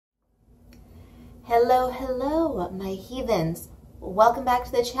Hello, my heathens. Welcome back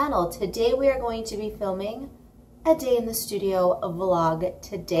to the channel. Today we are going to be filming a day in the studio vlog.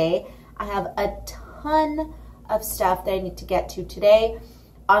 Today I have a ton of stuff that I need to get to today.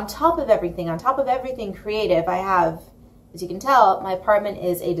 On top of everything creative, I have, as you can tell, my apartment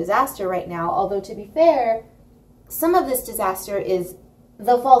is a disaster right now. Although to be fair, some of this disaster is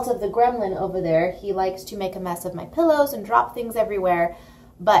the fault of the gremlin over there. He likes to make a mess of my pillows and drop things everywhere.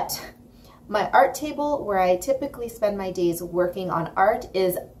 But my art table, where I typically spend my days working on art,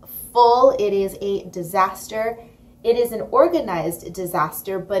 is full. It is a disaster. It is an organized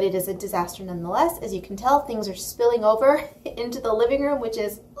disaster, but it is a disaster nonetheless. As you can tell, things are spilling over into the living room, which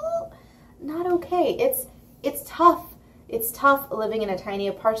is not okay. It's tough. It's tough living in a tiny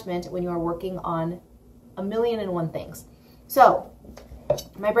apartment when you are working on a million and one things. So,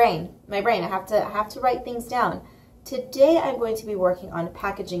 my brain, I have to write things down. Today I'm going to be working on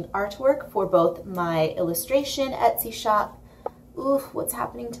packaging artwork for both my illustration Etsy shop. Oof, what's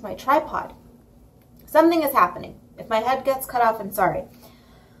happening to my tripod? Something is happening. If my head gets cut off, I'm sorry.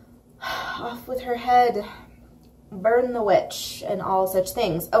 Off with her head, burn the witch, and all such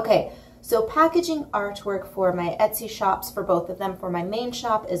things. Okay, so packaging artwork for my Etsy shops, for both of them, for my main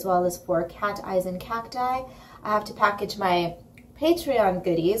shop as well as for Cat Eyes and Cacti. I have to package my Patreon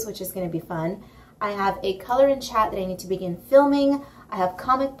goodies, which is going to be fun. I have a color and chat that I need to begin filming. I have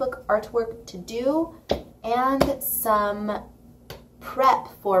comic book artwork to do and some prep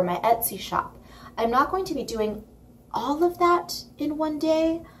for my Etsy shop. I'm not going to be doing all of that in one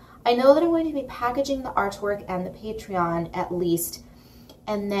day. I know that I'm going to be packaging the artwork and the Patreon at least,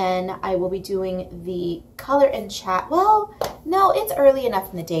 and then I will be doing the color and chat. Well, no, it's early enough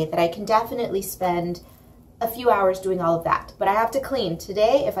in the day that I can definitely spend a few hours doing all of that, but I have to clean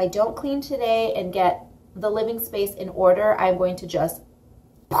today. If I don't clean today and get the living space in order, I'm going to just,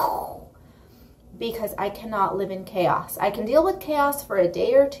 because I cannot live in chaos. I can deal with chaos for a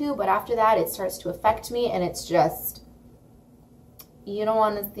day or two, but after that it starts to affect me, and it's just, you don't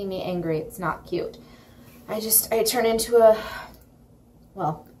want to see me angry. It's not cute. I turn into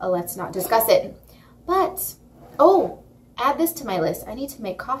let's not discuss it. But, oh, add this to my list. I need to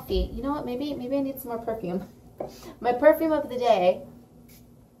make coffee. You know what? Maybe I need some more perfume. My perfume of the day,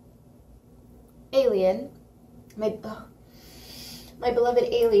 Alien. My beloved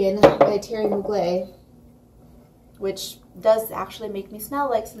Alien by Thierry Mugler, which does actually make me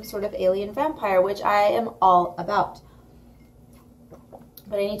smell like some sort of alien vampire, which I am all about.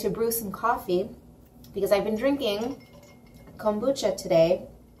 But I need to brew some coffee because I've been drinking kombucha today.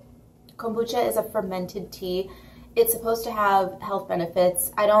 Kombucha is a fermented tea. It's supposed to have health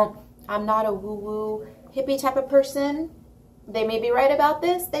benefits. I'm not a woo-woo hippie type of person. They may be right about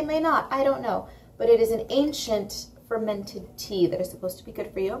this, they may not, I don't know. But it is an ancient fermented tea that is supposed to be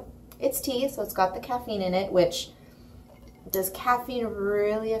good for you. It's tea, so it's got the caffeine in it, which, does caffeine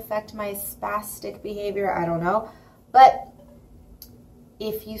really affect my spastic behavior? I don't know. But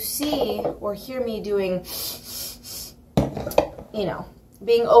if you see or hear me doing,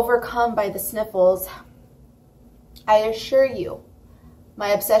 being overcome by the sniffles, I assure you, my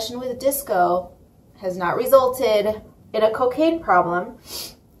obsession with disco has not resulted in a cocaine problem.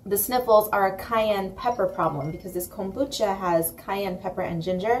 The sniffles are a cayenne pepper problem because this kombucha has cayenne pepper and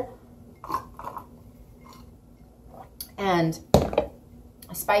ginger and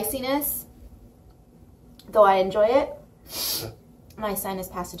spiciness. Though I enjoy it, my sinus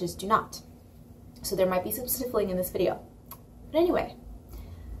passages do not. So there might be some sniffling in this video. But anyway,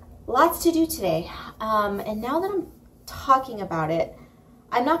 lots to do today. And now that I'm talking about it,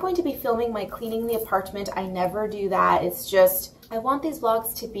 I'm not going to be filming my cleaning the apartment. I never do that. It's just, I want these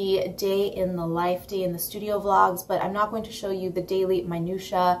vlogs to be a day in the life, day in the studio vlogs, but I'm not going to show you the daily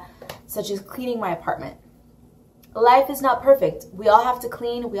minutia, such as cleaning my apartment. Life is not perfect. We all have to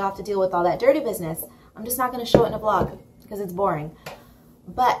clean. We all have to deal with all that dirty business. I'm just not going to show it in a vlog because it's boring.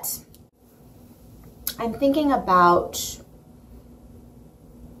 But I'm thinking about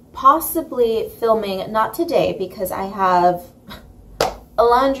possibly filming, not today because I have a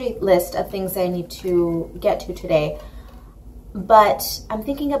laundry list of things I need to get to today, but I'm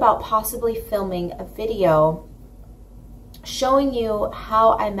thinking about possibly filming a video showing you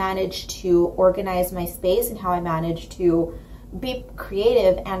how I manage to organize my space and how I manage to be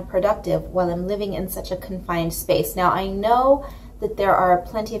creative and productive while I'm living in such a confined space. Now, I know that there are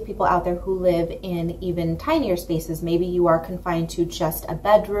plenty of people out there who live in even tinier spaces. Maybe you are confined to just a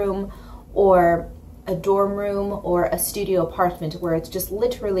bedroom or a dorm room or a studio apartment where it's just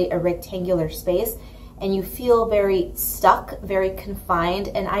literally a rectangular space and you feel very stuck, very confined.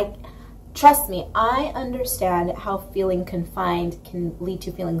 And trust me, I understand how feeling confined can lead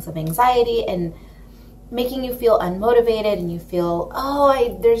to feelings of anxiety and making you feel unmotivated and you feel,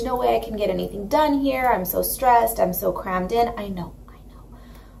 oh, there's no way I can get anything done here. I'm so stressed. I'm so crammed in. I know.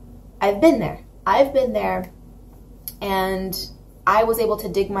 I've been there. And I was able to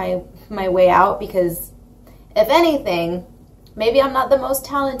dig my way out because if anything, maybe I'm not the most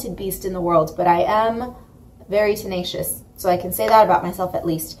talented beast in the world, but I am very tenacious. So I can say that about myself at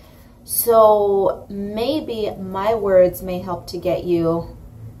least. So maybe my words may help to get you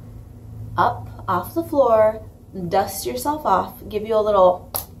up off the floor, dust yourself off, give you a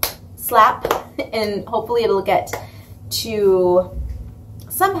little slap, and hopefully it'll get to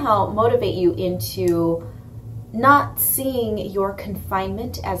somehow motivate you into not seeing your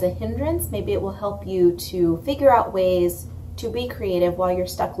confinement as a hindrance. Maybe it will help you to figure out ways to be creative while you're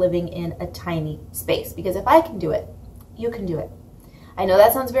stuck living in a tiny space. Because if I can do it, you can do it. I know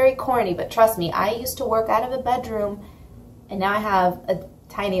that sounds very corny, but trust me, I used to work out of a bedroom and now I have a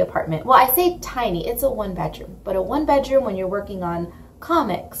tiny apartment. Well, I say tiny, it's a 1-bedroom, but a 1-bedroom when you're working on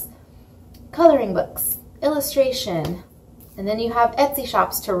comics, coloring books, illustration, and then you have Etsy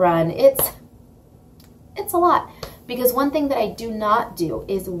shops to run. It's a lot. Because one thing that I do not do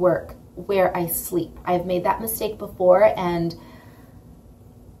is work where I sleep. I've made that mistake before, and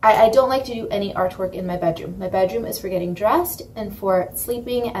I don't like to do any artwork in my bedroom. My bedroom is for getting dressed and for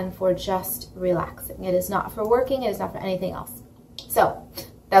sleeping and for just relaxing. It is not for working. It is not for anything else. So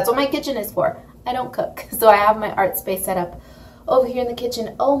that's what my kitchen is for. I don't cook. So I have my art space set up over here in the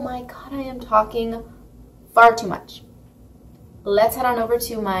kitchen. Oh my God, I am talking far too much. Let's head on over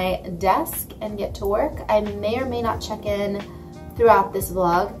to my desk and get to work. I may or may not check in throughout this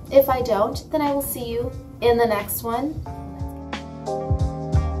vlog. If I don't, then I will see you in the next one.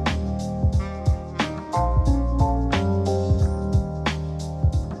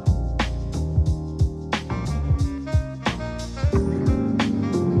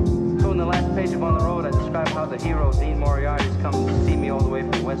 So in the last page of On the Road, I describe how the hero, Dean Moriarty, has come to see me all the way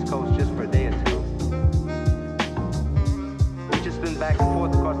from the West Coast just for a day or two. We've just been back and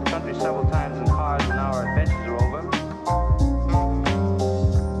forth across the country several times in cars, and now our adventures are over.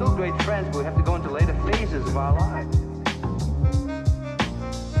 Still great friends, but we have to go into later phases of our lives.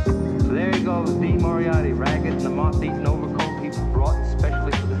 So there he goes, Dean Moriarty, ragged in a moth-eaten overcoat he brought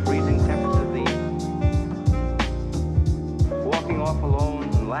especially for the freezing temperatures of the evening. Walking off alone,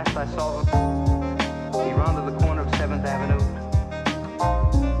 and last I saw him, he rounded the corner of 7th Avenue.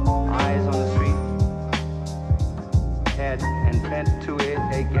 Eyes on the street, head and bent to it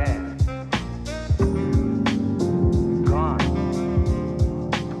again. Gone.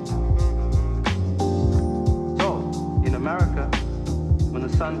 So, in America, when the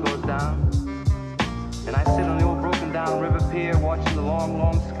sun goes down, and I sit on the old broken down river pier watching the long,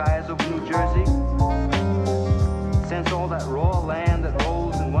 long skies over New Jersey, sense all that raw land that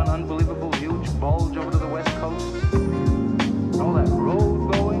rolls in one unbelievable huge bulge over to the West Coast, all that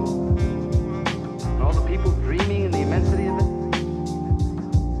road going, and all the people dreaming in the immensity of it.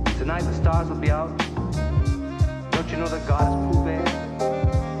 Tonight the stars will be out. Don't you know that God is Pooh Bear?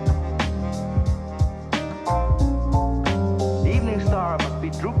 The evening star must be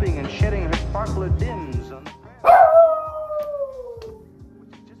drooping and shedding her sparkler dims on the ground,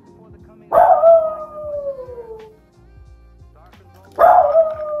 which is just before the coming of the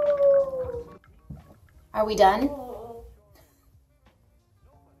Are we done?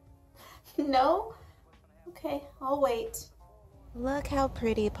 No? Okay, I'll wait. Look how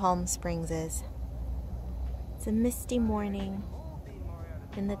pretty Palm Springs is. It's a misty morning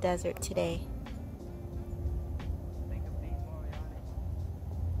in the desert today.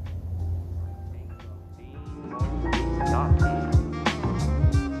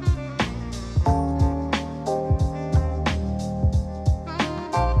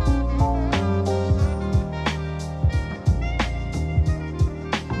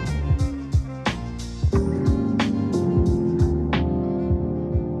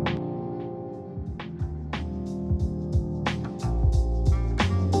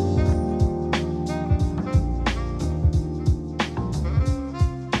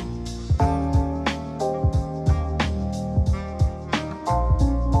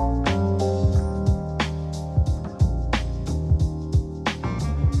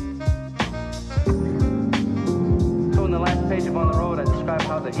 On the Road, I describe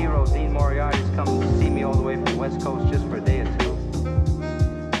how the hero, Dean Moriarty, has come to see me all the way from the West Coast just for a day or two.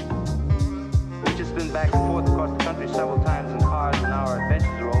 We've just been back and forth across the country several times in cars, and now our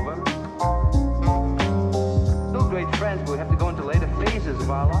adventures are over. Still great friends, but we have to go into later phases of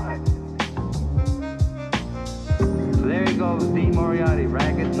our lives. So there he goes, Dean Moriarty,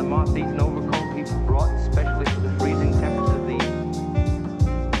 ragged in a moth-eaten overcoat he brought especially for the freezing temperatures of the evening.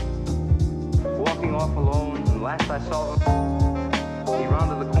 Walking off alone. last I saw him, he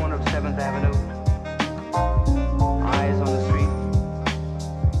rounded the corner of 7th Avenue. Eyes on the street.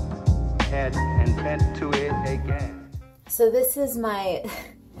 Head and bent to it again. So this is my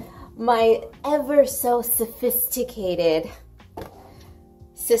ever so sophisticated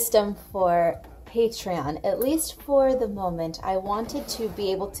system for Patreon, at least for the moment. I wanted to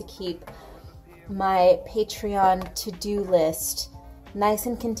be able to keep my Patreon to-do list nice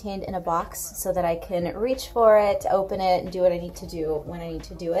and contained in a box so that I can reach for it, open it, and do what I need to do when I need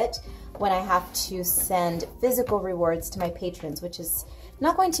to do it, when I have to send physical rewards to my patrons, which is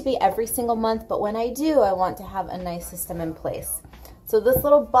not going to be every single month, but when I do, I want to have a nice system in place. So this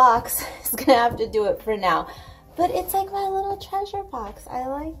little box is gonna have to do it for now, but it's like my little treasure box. I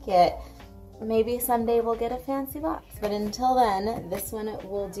like it. Maybe someday we'll get a fancy box, but until then, this one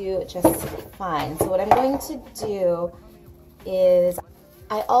will do just fine. So what I'm going to do is,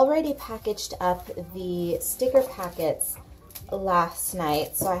 I already packaged up the sticker packets last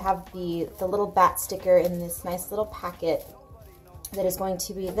night. So I have the little bat sticker in this nice little packet that is going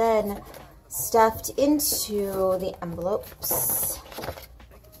to be then stuffed into the envelopes,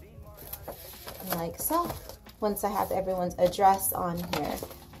 like so, once I have everyone's address on here.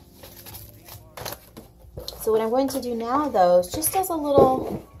 So what I'm going to do now, though, is just as a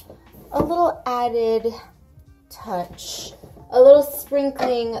little added touch, a little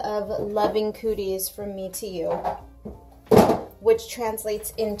sprinkling of loving cooties from me to you, which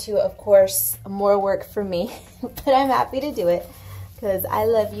translates into, of course, more work for me, but I'm happy to do it because I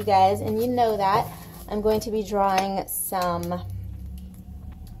love you guys, and you know that. I'm going to be drawing some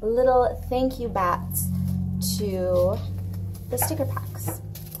little thank you bats to the sticker packs.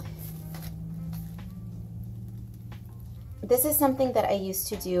 This is something that I used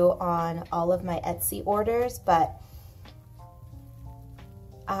to do on all of my Etsy orders, but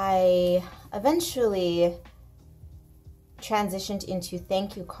I eventually transitioned into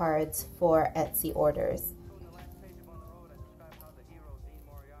thank you cards for Etsy orders.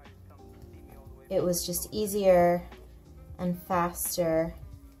 It was just easier and faster.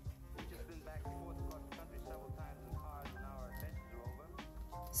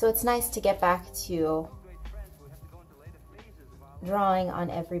 So it's nice to get back to drawing on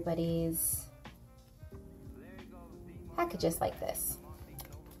everybody's packages like this.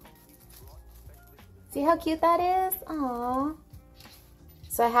 See how cute that is? Aww.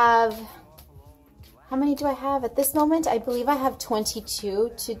 So I have, how many do I have at this moment? I believe I have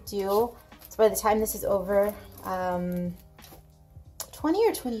 22 to do. So by the time this is over, 20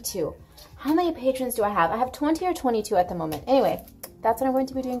 or 22? How many patrons do I have? I have 20 or 22 at the moment. Anyway, that's what I'm going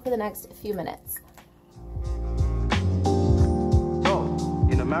to be doing for the next few minutes. So,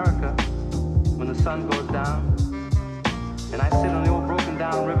 in America, when the sun goes down, and I sit on the old broken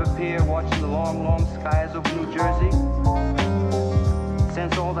down river pier watching the long, long skies over New Jersey,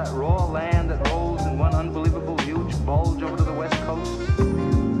 sense all that raw land that rolls in one unbelievable huge bulge over to the west coast,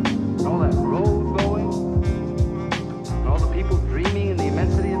 all that road going, and all the people dreaming in the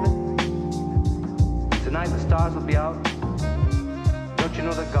immensity of it. Tonight the stars will be out. Don't you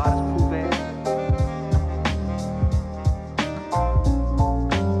know that God is Pooh Bear?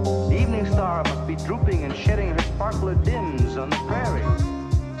 The evening star must be drooping and shedding her sparkler dims on the prairie,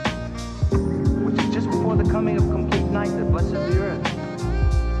 which is just before the coming of complete night that blesses the earth,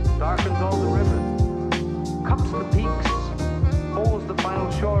 darkens all the rivers, cups the peaks, holds the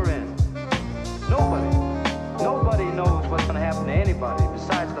final shore in. Nobody knows what's going to happen to anybody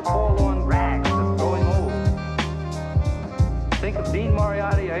besides the forlorn rags of growing old. Think of Dean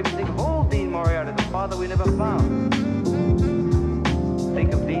Moriarty, or even think of old Dean Moriarty, the father we never found.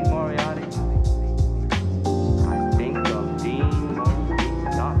 Think of Dean Moriarty. I think of Dean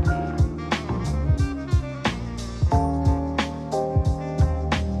Moriarty.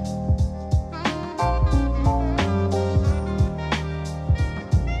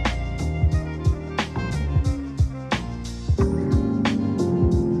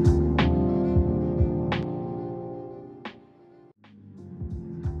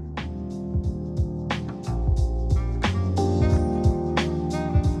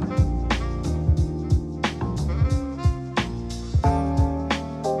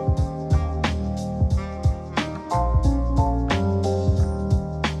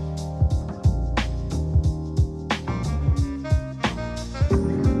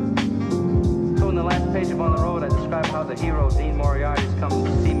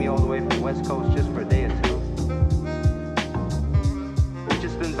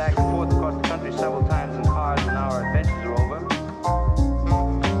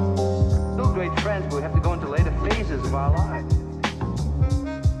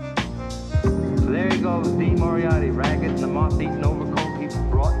 there he goes, Dean Moriarty, ragged in a moth-eaten overcoat he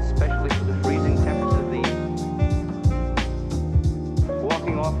brought especially for the freezing temperatures of the evening.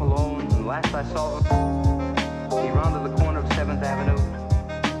 Walking off alone, and last I saw him, he rounded the corner of 7th Avenue.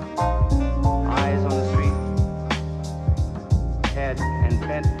 Eyes on the street, head and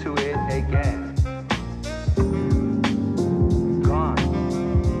bent to it again. Gone.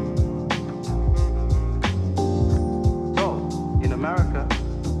 So, in America,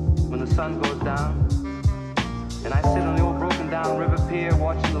 when the sun goes down, and I sit on the old broken down river pier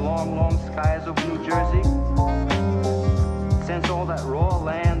watching the long, long skies over New Jersey, sense all that raw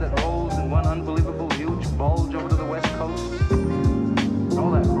land that rolls in one unbelievable huge bulge over to the west coast, and all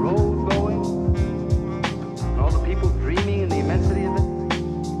that road going, and all the people dreaming in the immensity of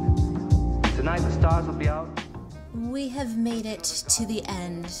it. Tonight the stars will be out. We have made it to the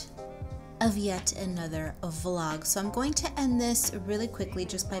end of yet another vlog. So I'm going to end this really quickly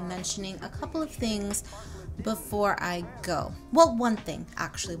just by mentioning a couple of things before I go. Well, one thing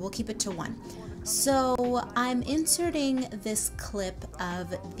actually, we'll keep it to one. So I'm inserting this clip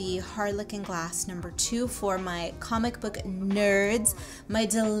of the Harlequin Glass #2 for my comic book nerds, my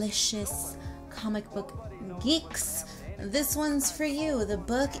delicious comic book geeks. This one's for you. The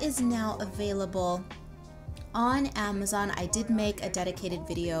book is now available on Amazon. I did make a dedicated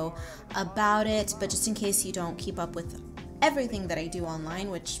video about it, but just in case you don't keep up with everything that I do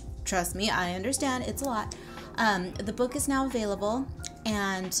online, which trust me, I understand it's a lot, the book is now available,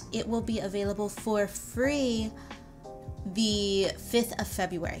 and it will be available for free the 5th of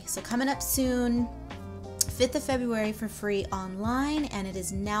February. So coming up soon, 5th of February for free online, and it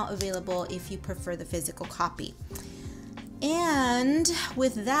is now available if you prefer the physical copy. And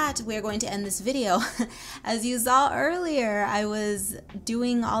with that, we're going to end this video. As you saw earlier, I was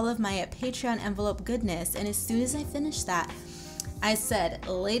doing all of my Patreon envelope goodness, and as soon as I finished that, I said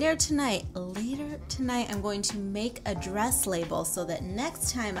later tonight, I'm going to make a dress label so that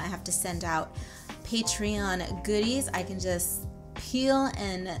next time I have to send out Patreon goodies, I can just peel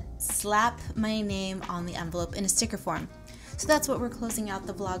and slap my name on the envelope in a sticker form. So that's what we're closing out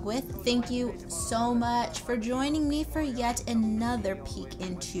the vlog with. Thank you so much for joining me for yet another peek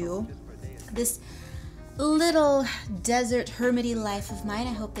into this little desert hermity life of mine.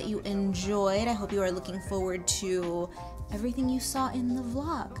 I hope that you enjoyed. I hope you are looking forward to everything you saw in the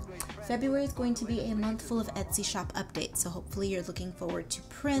vlog. February is going to be a month full of Etsy shop updates, so hopefully you're looking forward to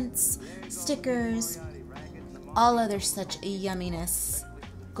prints, stickers, all other such yumminess.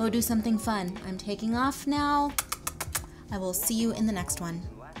 Go do something fun. I'm taking off now. I will see you in the next one.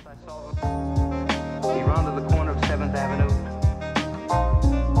 He rounded the corner of 7th Avenue.